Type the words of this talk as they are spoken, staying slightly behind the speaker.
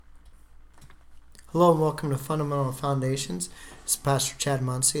Hello and welcome to Fundamental Foundations. It's Pastor Chad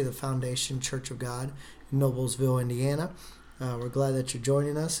Muncie of the Foundation Church of God in Noblesville, Indiana. We're glad that you're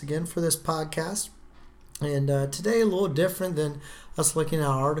joining us again for this podcast. And today a little different than us looking at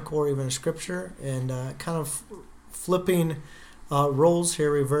an article or even a scripture and kind of flipping roles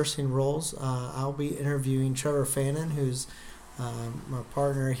here, reversing roles. I'll be interviewing Trevor Fannin, who's my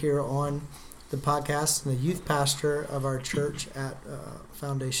partner here on the podcast and the youth pastor of our church at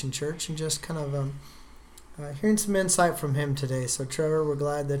Foundation Church, and just kind of hearing some insight from him today. So Trevor, we're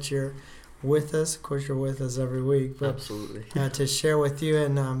glad that you're with us. Of course, you're with us every week, but absolutely to share with you,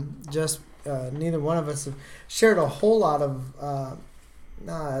 and just neither one of us have shared a whole lot of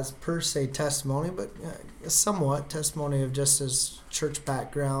not as per se testimony, but somewhat testimony of just his church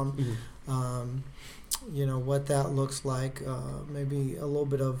background. Mm-hmm. What that looks like, maybe a little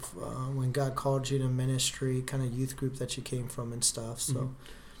bit of when God called you to ministry, kind of youth group that you came from and stuff. So,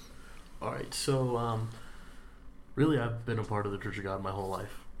 mm-hmm. All right. So, really, I've been a part of the Church of God my whole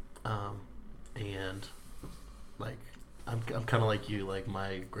life, and like I'm kind of like you. Like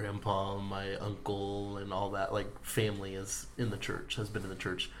my grandpa, my uncle, and all that. Like family is in the church, has been in the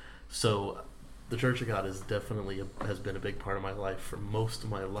church. So, the Church of God is definitely has been a big part of my life for most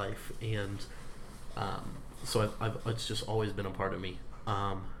of my life, and so I've it's just always been a part of me.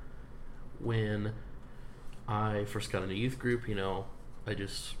 When I first got into youth group, I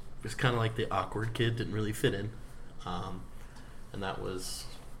just was kind of like the awkward kid, didn't really fit in. And that was,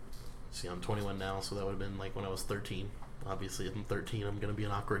 I'm 21 now, so that would have been like when I was 13. Obviously, if I'm 13, I'm going to be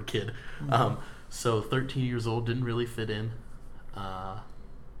an awkward kid. Mm-hmm. So 13 years old, didn't really fit in.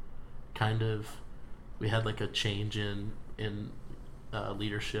 We had like a change in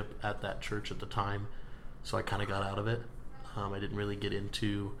leadership at that church at the time, so I kind of got out of it. I didn't really get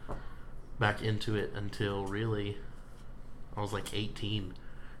back into it until really I was like 18.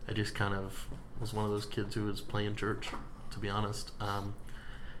 I just kind of was one of those kids who was playing church, to be honest. And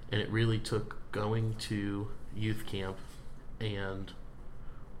it really took going to youth camp, and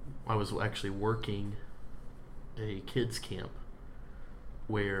I was actually working a kids camp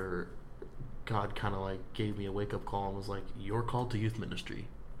where God kind of like gave me a wake-up call and was like, you're called to youth ministry.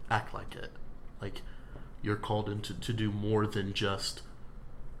 Act like it. Like, you're called to do more than just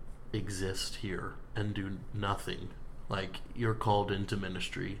exist here and do nothing. Like, you're called into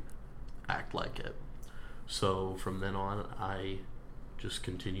ministry. Act like it. So from then on, I just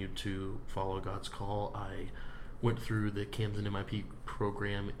continued to follow God's call. I went through the Camden MIP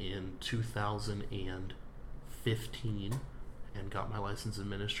program in 2015 and got my license in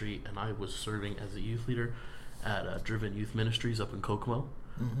ministry, and I was serving as a youth leader at Driven Youth Ministries up in Kokomo,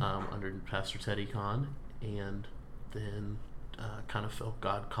 mm-hmm. Under Pastor Teddy Kahn, and then kind of felt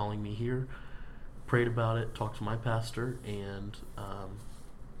God calling me here, prayed about it, talked to my pastor, and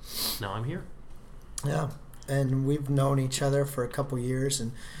now I'm here. Yeah, and we've known each other for a couple years,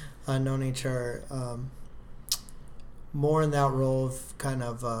 and I've known each other more in that role of kind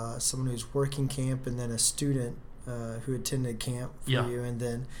of someone who's working camp and then a student who attended camp for you, and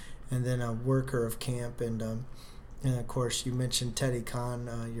then a worker of camp, and of course you mentioned Teddy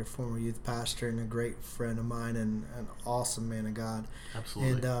Kahn, your former youth pastor and a great friend of mine and an awesome man of God.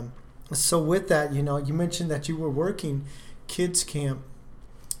 Absolutely. And so with that, you mentioned that you were working kids camp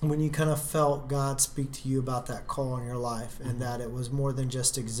when you kind of felt God speak to you about that call in your life, and mm-hmm. that it was more than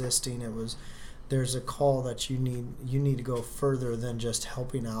just existing. There's a call that you need to go further than just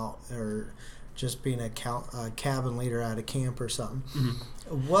helping out or just being a cabin leader at a camp or something.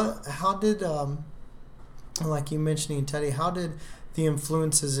 Mm-hmm. How did, like you mentioning Teddy, how did the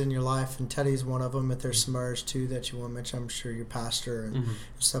influences in your life, and Teddy's one of them, but there's some others too that you want to mention, I'm sure your pastor and mm-hmm.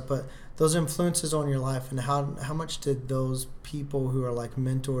 stuff, but those influences on your life, and how much did those people who are like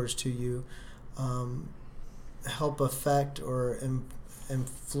mentors to you help affect or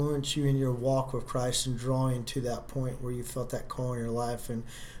influence you in your walk with Christ and drawing to that point where you felt that call in your life, and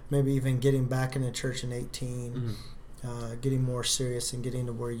maybe even getting back into church in 18, mm-hmm. Getting more serious and getting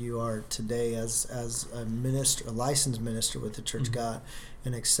to where you are today as a minister, a licensed minister with the Church of mm-hmm. God,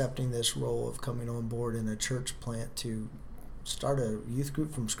 and accepting this role of coming on board in a church plant to start a youth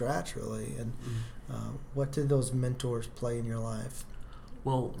group from scratch, really. And mm-hmm. What did those mentors play in your life?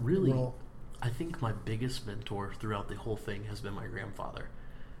 Well, really, I think my biggest mentor throughout the whole thing has been my grandfather.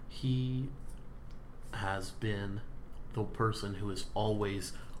 He has been the person who has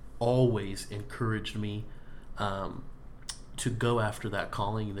always encouraged me to go after that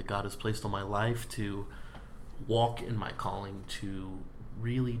calling that God has placed on my life, to walk in my calling, to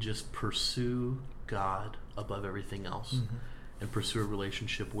really just pursue God above everything else, mm-hmm. and pursue a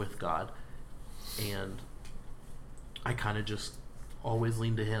relationship with God. And I kind of just always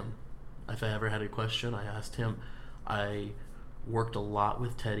leaned to him. If I ever had a question, I asked him. I worked a lot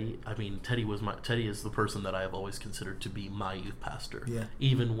with Teddy. I mean, Teddy is the person that I have always considered to be my youth pastor. Yeah.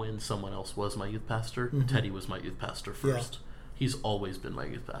 Even when someone else was my youth pastor, Teddy was my youth pastor first. Yeah. He's always been my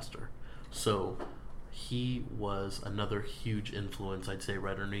youth pastor. So he was another huge influence, I'd say,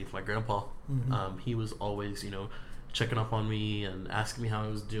 right underneath my grandpa. He was always, checking up on me and asking me how I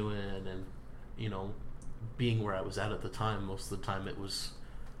was doing, and, being where I was at the time. Most of the time it was,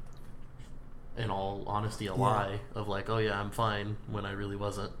 in all honesty, a lie of like, oh yeah, I'm fine, when I really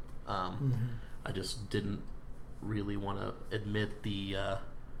wasn't. I just didn't really want to admit the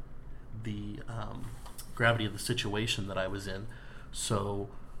gravity of the situation that I was in. So,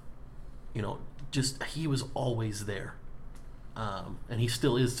 just he was always there, and he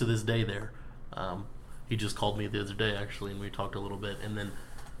still is to this day there. He just called me the other day actually, and we talked a little bit. And then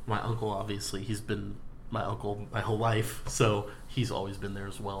my uncle, obviously, he's been my uncle my whole life, so he's always been there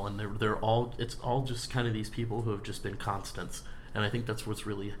as well. And it's all just kind of these people who have just been constants. And I think that's what's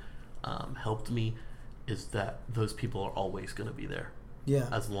really helped me, is that those people are always going to be there. Yeah.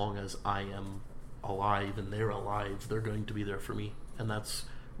 As long as I am alive and they're alive, they're going to be there for me. And that's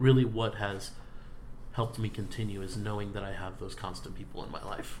really what has helped me continue, is knowing that I have those constant people in my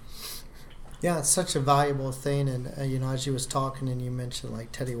life. Yeah, it's such a valuable thing. And, as you was talking and you mentioned,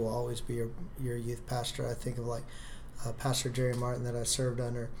 like, Teddy will always be your youth pastor, I think of, like, Pastor Jerry Martin that I served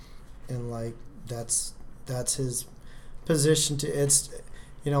under. And, like, that's his position to, it's,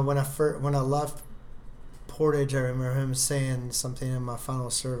 when I left Portage, I remember him saying something in my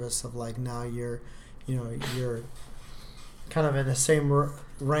final service of, like, now you're kind of in the same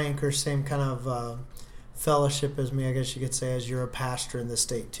rank or same kind of fellowship as me, I guess you could say, as you're a pastor in the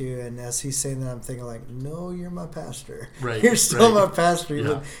state too. And as he's saying that, I'm thinking, like, no, you're my pastor. Right. You're still my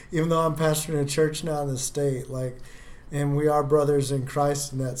pastor, even though I'm pastoring a church now in the state. Like, and we are brothers in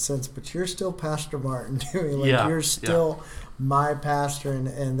Christ in that sense, but you're still Pastor Martin to me. Like, you're still my pastor,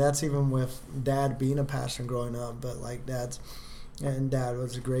 and that's even with Dad being a pastor and growing up. But like, Dad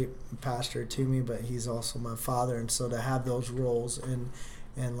was a great pastor to me, but he's also my father. And so to have those roles and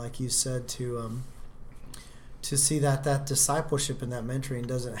like you said, to see that discipleship and that mentoring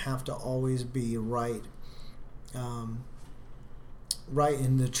doesn't have to always be right in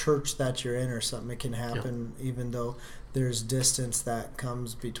the church that you're in or something. It can happen even though there's distance that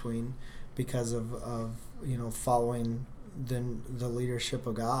comes between, because of following the leadership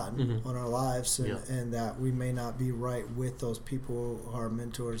of God on our lives, and that we may not be right with those people who are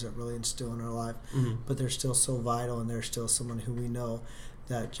mentors that really instill in our life, but they're still so vital, and they're still someone who we know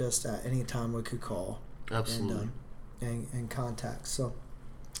that just at any time we could call. Absolutely. And contact. So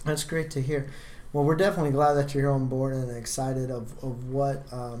that's great to hear. Well, we're definitely glad that you're here on board and excited of what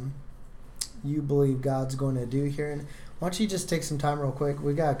you believe God's going to do here. And why don't you just take some time real quick?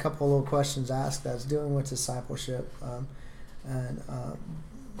 We got a couple of little questions asked that's dealing with discipleship.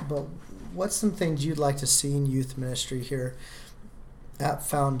 But what's some things you'd like to see in youth ministry here at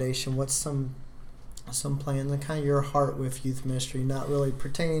Foundation? What's some plans and kind of your heart with youth ministry, not really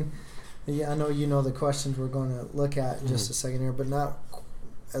pertaining. Yeah, I know you know the questions we're going to look at in just a second here, but not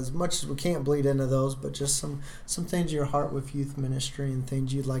as much as we can't bleed into those, but just some things in your heart with youth ministry and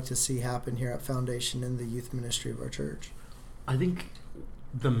things you'd like to see happen here at Foundation in the youth ministry of our church. I think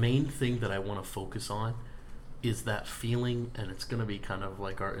the main thing that I want to focus on is that feeling, and it's going to be kind of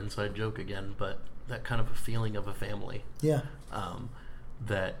like our inside joke again, but that kind of a feeling of a family. Yeah.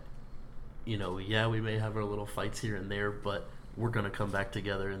 That, we may have our little fights here and there, but we're going to come back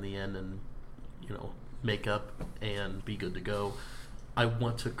together in the end and, make up and be good to go. I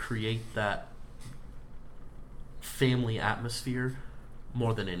want to create that family atmosphere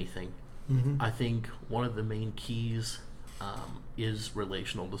more than anything. I think one of the main keys is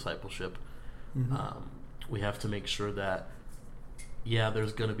relational discipleship. We have to make sure that,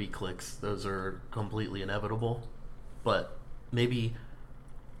 there's going to be cliques. Those are completely inevitable, but maybe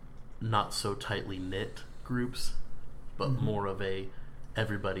not so tightly knit groups, but more of a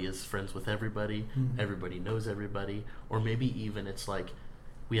everybody is friends with everybody, everybody knows everybody, or maybe even it's like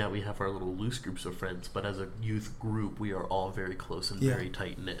we have our little loose groups of friends, but as a youth group we are all very close and very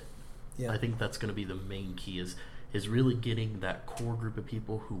tight knit. I think that's going to be the main key is really getting that core group of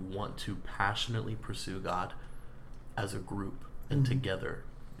people who want to passionately pursue God as a group and together,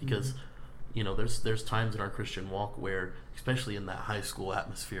 because there's times in our Christian walk where, especially in that high school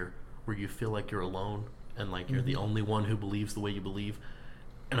atmosphere, where you feel like you're alone and like you're the only one who believes the way you believe.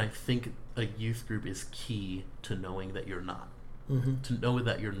 And I think a youth group is key to knowing that you're not. To know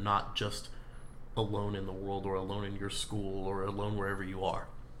that you're not just alone in the world or alone in your school or alone wherever you are.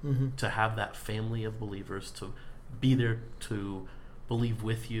 To have that family of believers, to be there to believe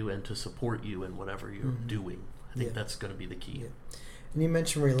with you and to support you in whatever you're doing. I think that's going to be the key. Yeah. And you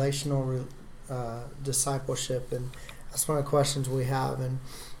mentioned relational discipleship, and that's one of the questions we have.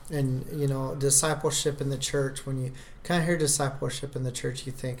 And you know, discipleship in the church, when you kind of hear discipleship in the church,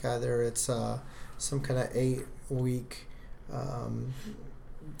 you think either it's some kind of 8-week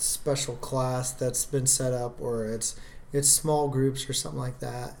special class that's been set up, or it's small groups or something like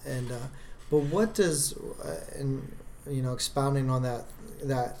that. And but what does and you know, expounding on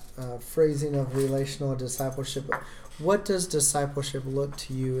that phrasing of relational discipleship, what does discipleship look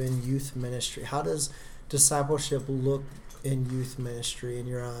to you in youth ministry? How does discipleship look in youth ministry in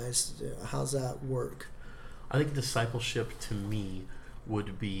your eyes? How's that work? I think discipleship to me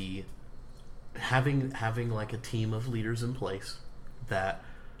would be having like a team of leaders in place that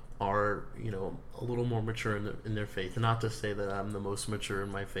are, you know, a little more mature in their faith. Not to say that I'm the most mature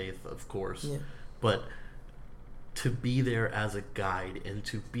in my faith, of course, but to be there as a guide and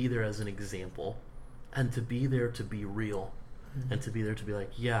to be there as an example and to be there to be real and to be there to be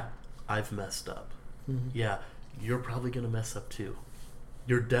like, yeah, I've messed up. Yeah, you're probably going to mess up too.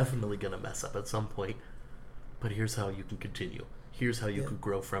 You're definitely going to mess up at some point, but here's how you can continue. Here's how you can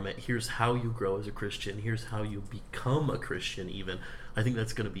grow from it. Here's how you grow as a Christian. Here's how you become a Christian even. I think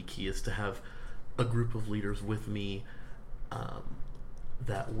that's going to be key, is to have a group of leaders with me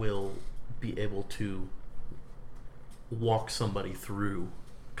that will be able to walk somebody through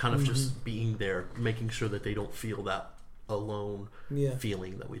kind of just being there, making sure that they don't feel that alone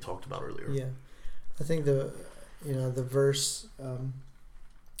feeling that we talked about earlier. Yeah. I think the verse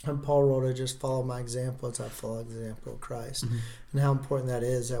and Paul wrote it, just follow my example as I follow the example of Christ. And how important that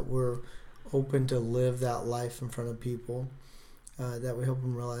is, that we're open to live that life in front of people, that we help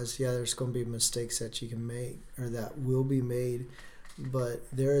them realize, there's going to be mistakes that you can make or that will be made, but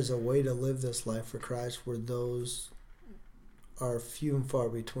there is a way to live this life for Christ where those are few and far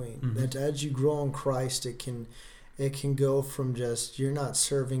between. That as you grow in Christ, it can go from just you're not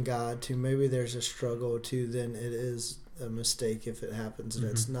serving God to maybe there's a struggle to then it is a mistake if it happens, and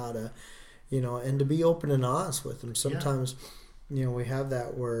it's not a, and to be open and honest with them. Sometimes, we have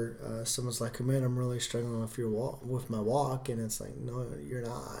that where someone's like, oh, man, I'm really struggling with my walk, and it's like, no, you're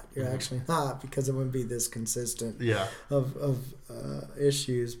not. You're actually not, because it wouldn't be this consistent of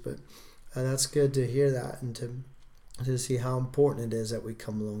issues. But that's good to hear that and to see how important it is that we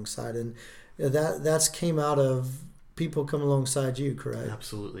come alongside, and that's came out of people come alongside you, correct?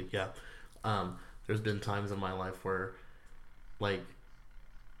 Absolutely, yeah. There's been times in my life where, like,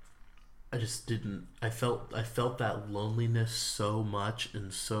 I just didn't. I felt that loneliness so much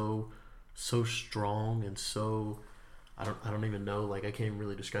and so strong and so. I don't even know. Like, I can't even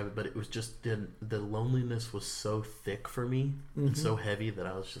really describe it, but it was just the loneliness was so thick for me and so heavy that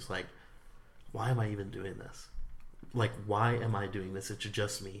I was just like, why am I even doing this? Like, why am I doing this? It's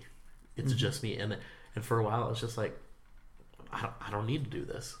just me. It's just me. And for a while, I was just like, I don't need to do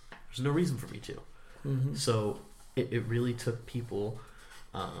this. There's no reason for me to. So it really took people,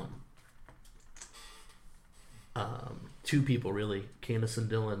 two people really, Candace and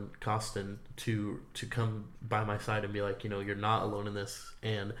Dylan Costin, to come by my side and be like, you're not alone in this.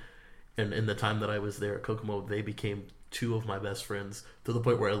 And in the time that I was there at Kokomo, they became two of my best friends, to the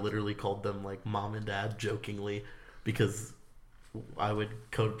point where I literally called them like mom and dad jokingly, because I would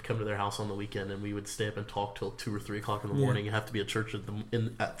come to their house on the weekend and we would stay up and talk till 2 or 3 o'clock in the morning and have to be at church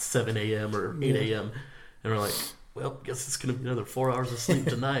at 7 a.m. or 8 a.m. And we're like, well, guess it's going to be another 4 hours of sleep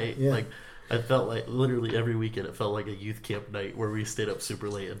tonight. Like, I felt like literally every weekend it felt like a youth camp night where we stayed up super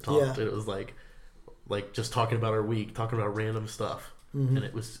late and talked. And it was like just talking about our week, talking about random stuff. And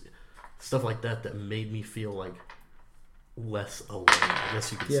it was stuff like that made me feel like less alone, I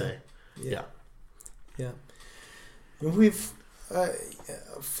guess you could say. Yeah. And we've a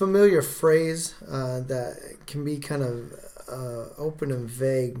familiar phrase that can be kind of open and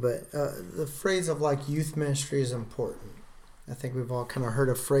vague, but the phrase of like youth ministry is important. I think we've all kind of heard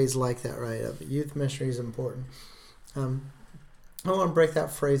a phrase like that, right? Youth ministry is important. I want to break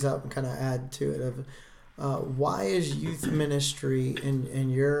that phrase up and kind of add to it of why is youth ministry, in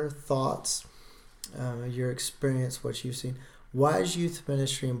your thoughts, your experience, what you've seen, why is youth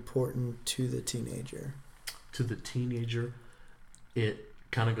ministry important to the teenager? To the teenager, it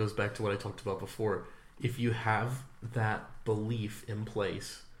kind of goes back to what I talked about before. If you have that belief in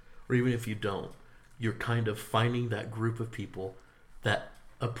place, or even if you don't, you're kind of finding that group of people that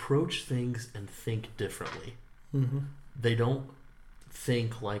approach things and think differently. They don't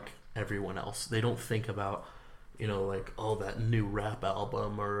think like everyone else. They don't think about, like, oh, that new rap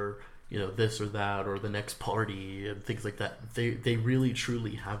album, or, this or that, or the next party and things like that. They really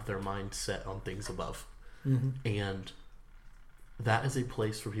truly have their mind set on things above. And that is a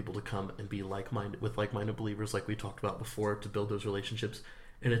place for people to come and be like-minded with like-minded believers, like we talked about before, to build those relationships.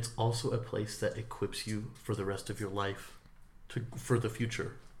 And it's also a place that equips you for the rest of your life, for the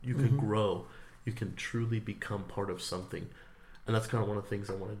future. You can grow. You can truly become part of something. And that's kind of one of the things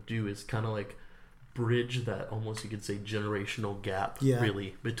I want to do, is kind of like bridge that, almost you could say, generational gap,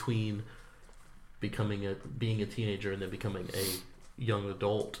 really, between being a teenager and then becoming a young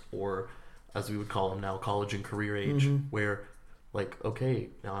adult, or as we would call them now, college and career age, where like, okay,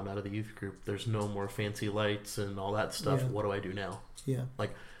 now I'm out of the youth group. There's no more fancy lights and all that stuff. What do I do now? Yeah.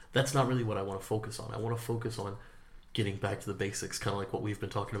 Like, that's not really what I want to focus on. I want to focus on getting back to the basics, kind of like what we've been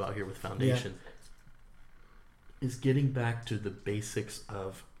talking about here with Foundation, is getting back to the basics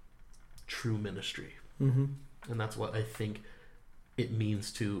of true ministry. And that's what I think it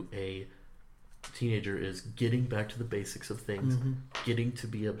means to a teenager, is getting back to the basics of things, getting to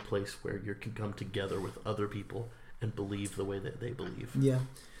be a place where you can come together with other people and believe the way that they believe. Yeah.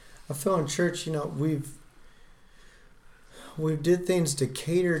 I feel in church, we've did things to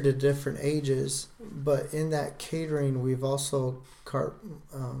cater to different ages, but in that catering, we've also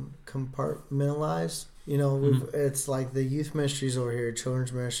compartmentalized. It's like the youth ministries over here,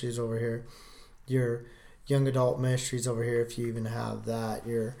 children's ministries over here, your young adult ministries over here, if you even have that,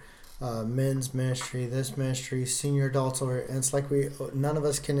 your men's ministry, this ministry, senior adults over here. And it's like none of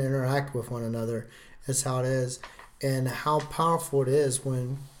us can interact with one another. It's how it is. And how powerful it is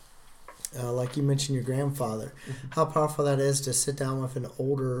when, like you mentioned, your grandfather, how powerful that is to sit down with an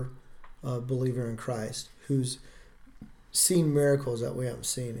older believer in Christ who's seen miracles that we haven't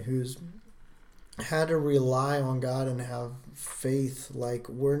seen, who's had to rely on God and have faith like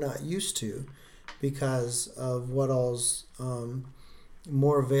we're not used to because of what all's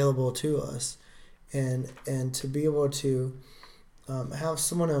more available to us. And to be able to have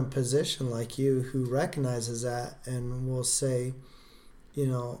someone in a position like you who recognizes that and will say,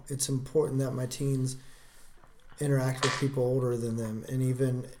 it's important that my teens interact with people older than them. And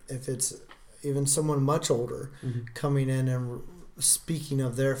even if it's someone much older coming in and speaking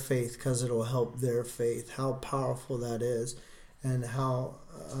of their faith because it'll help their faith, how powerful that is, and how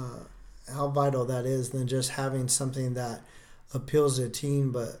vital that is than just having something that appeals to a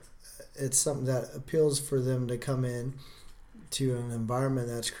teen, but it's something that appeals for them to come in to an environment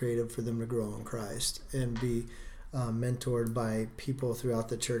that's created for them to grow in Christ and be mentored by people throughout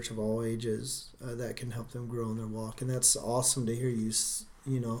the church of all ages that can help them grow in their walk. And that's awesome to hear you,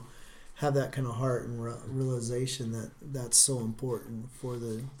 have that kind of heart and realization that that's so important for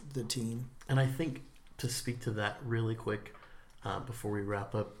the teen. And I think, to speak to that really quick before we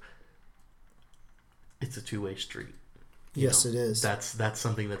wrap up, it's a two-way street. Yes, it is. That's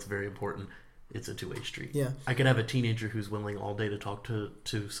something that's very important. It's a two-way street. Yeah. I could have a teenager who's willing all day to talk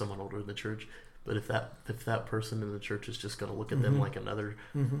to someone older in the church, but if that person in the church is just going to look at them like another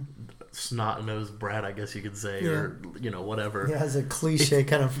snot-nosed brat, I guess you could say, or whatever. Yeah, as a cliche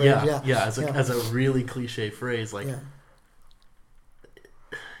kind of phrase. As a really cliche phrase, like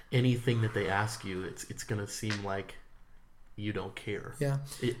anything that they ask you, it's going to seem like you don't care. Yeah.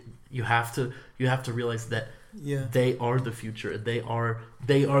 You have to realize that they are the future. They are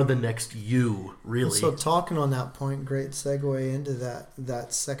the next you, really. So talking on that point, great segue into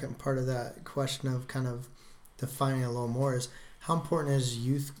that second part of that question of kind of defining a little more, is how important is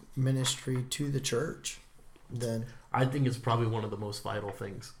youth ministry to the church then? I think it's probably one of the most vital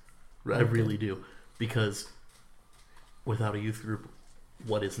things. I really do. Because without a youth group,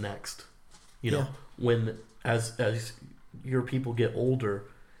 what is next? When as your people get older,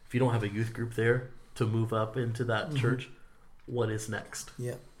 if you don't have a youth group there to move up into that church, what is next?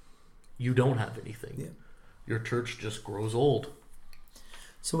 Yeah. You don't have anything. Yeah. Your church just grows old.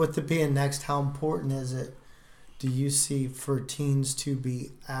 So with it being next, how important is it, do you see, for teens to be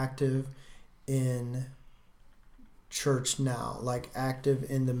active in church now? Like active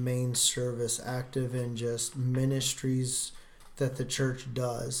in the main service, active in just ministries that the church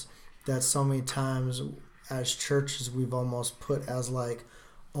does, that so many times as churches we've almost put as like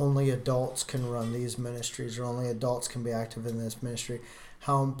only adults can run these ministries or only adults can be active in this ministry.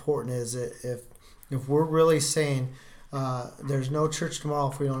 How important is it if we're really saying there's no church tomorrow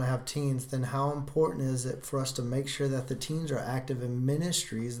if we don't have teens, then how important is it for us to make sure that the teens are active in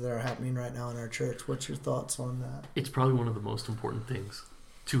ministries that are happening right now in our church? What's your thoughts on that? It's probably one of the most important things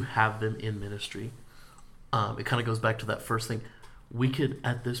to have them in ministry. It kind of goes back to that first thing. We could,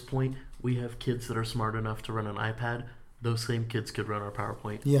 at this point, we have kids that are smart enough to run an iPad. Those same kids could run our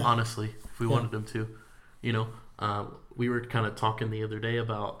PowerPoint, honestly, if we wanted them to. We were kind of talking the other day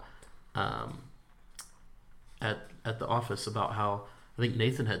about at the office about how I think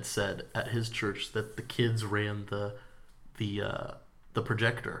Nathan had said at his church that the kids ran the the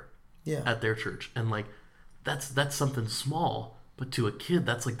projector Yeah. at their church, and like that's something small, but to a kid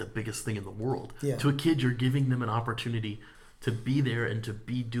that's like the biggest thing in the world. Yeah. To a kid, you're giving them an opportunity to be there and to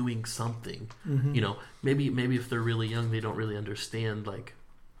be doing something. You know, maybe if they're really young, they don't really understand like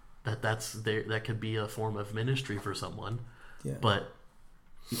that could be a form of ministry for someone. Yeah. But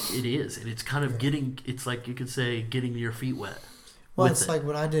it is, and it's kind of it's like you could say getting your feet wet. Well, it's like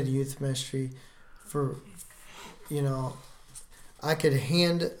when I did youth ministry for, you know, I could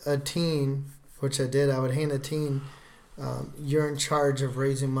hand a teen, which I did, I would hand a teen, you're in charge of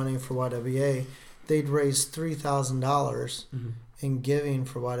raising money for YWA. They'd raise $3,000 in giving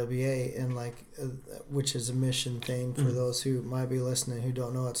for YWA, and which is a mission thing for those who might be listening who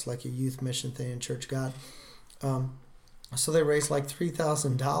don't know. It's like a youth mission thing in Church of God. So they raised like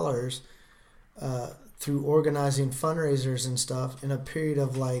 $3,000 through organizing fundraisers and stuff in a period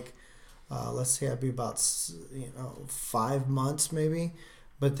of let's say it'd be about 5 months maybe.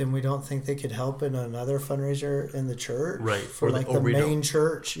 But then we don't think they could help in another fundraiser in the church, right? For the main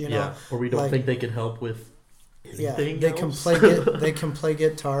church, or we don't think they could help with anything. They else. They can play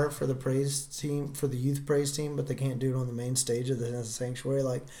guitar for the praise team, for the youth praise team, but they can't do it on the main stage of the sanctuary.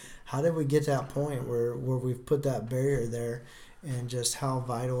 Like, how did we get to that point where we've put that barrier there, and just how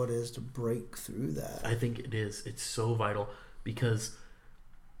vital it is to break through that? I think it is. It's so vital because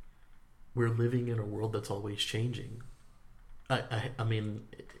we're living in a world that's always changing. I mean,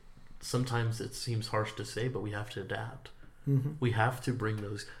 sometimes it seems harsh to say, but we have to adapt. We have to bring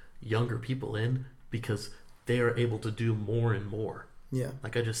those younger people in because they are able to do more and more. Yeah.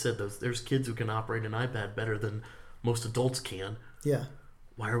 Like I just said, there's kids who can operate an iPad better than most adults can. Yeah.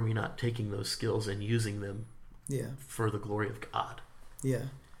 Why are we not taking those skills and using them for the glory of God? Yeah.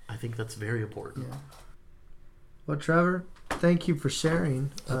 I think that's very important. Yeah. Well, Trevor, thank you for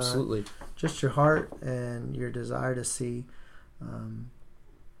sharing. Absolutely. Just your heart and your desire to see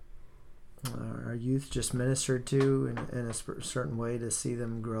our youth just ministered to in a certain way, to see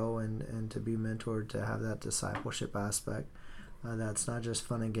them grow and to be mentored, to have that discipleship aspect. That's not just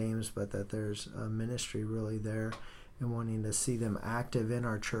fun and games, but that there's a ministry really there, and wanting to see them active in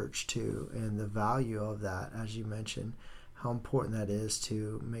our church too, and the value of that, as you mentioned, how important that is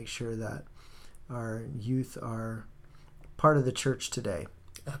to make sure that our youth are part of the church today.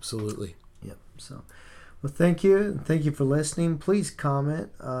 Absolutely. Yep. So, well, thank you. Thank you for listening. Please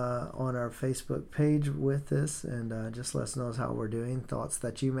comment on our Facebook page with this, and just let us know how we're doing, thoughts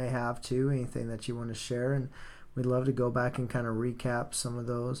that you may have too, anything that you want to share. And we'd love to go back and kind of recap some of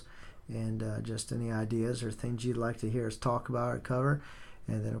those, and just any ideas or things you'd like to hear us talk about or cover.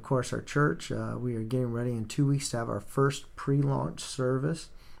 And then, of course, our church, we are getting ready in 2 weeks to have our first pre-launch service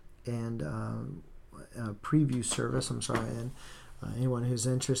and preview service, and anyone who's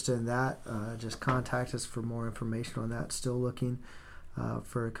interested in that, just contact us for more information on that. Still looking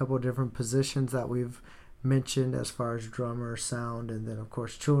for a couple of different positions that we've mentioned as far as drummer, sound, and then, of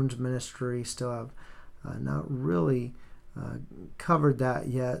course, children's ministry. Still have not really covered that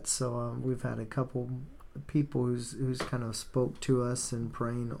yet. So we've had a couple people who's kind of spoke to us and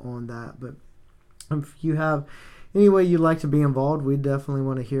praying on that. But if you have any way you'd like to be involved, we definitely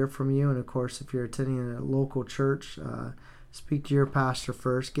want to hear from you. And, of course, if you're attending a local church, speak to your pastor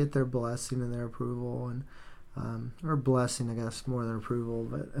first, get their blessing and their approval, and or blessing, I guess, more than approval,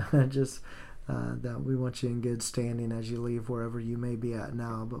 but just that we want you in good standing as you leave wherever you may be at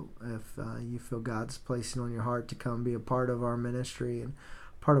now. But if you feel God's placing on your heart to come be a part of our ministry and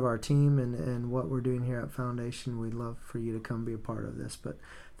part of our team and what we're doing here at Foundation, we'd love for you to come be a part of this. But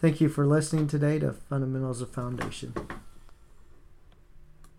thank you for listening today to Fundamentals of Foundation.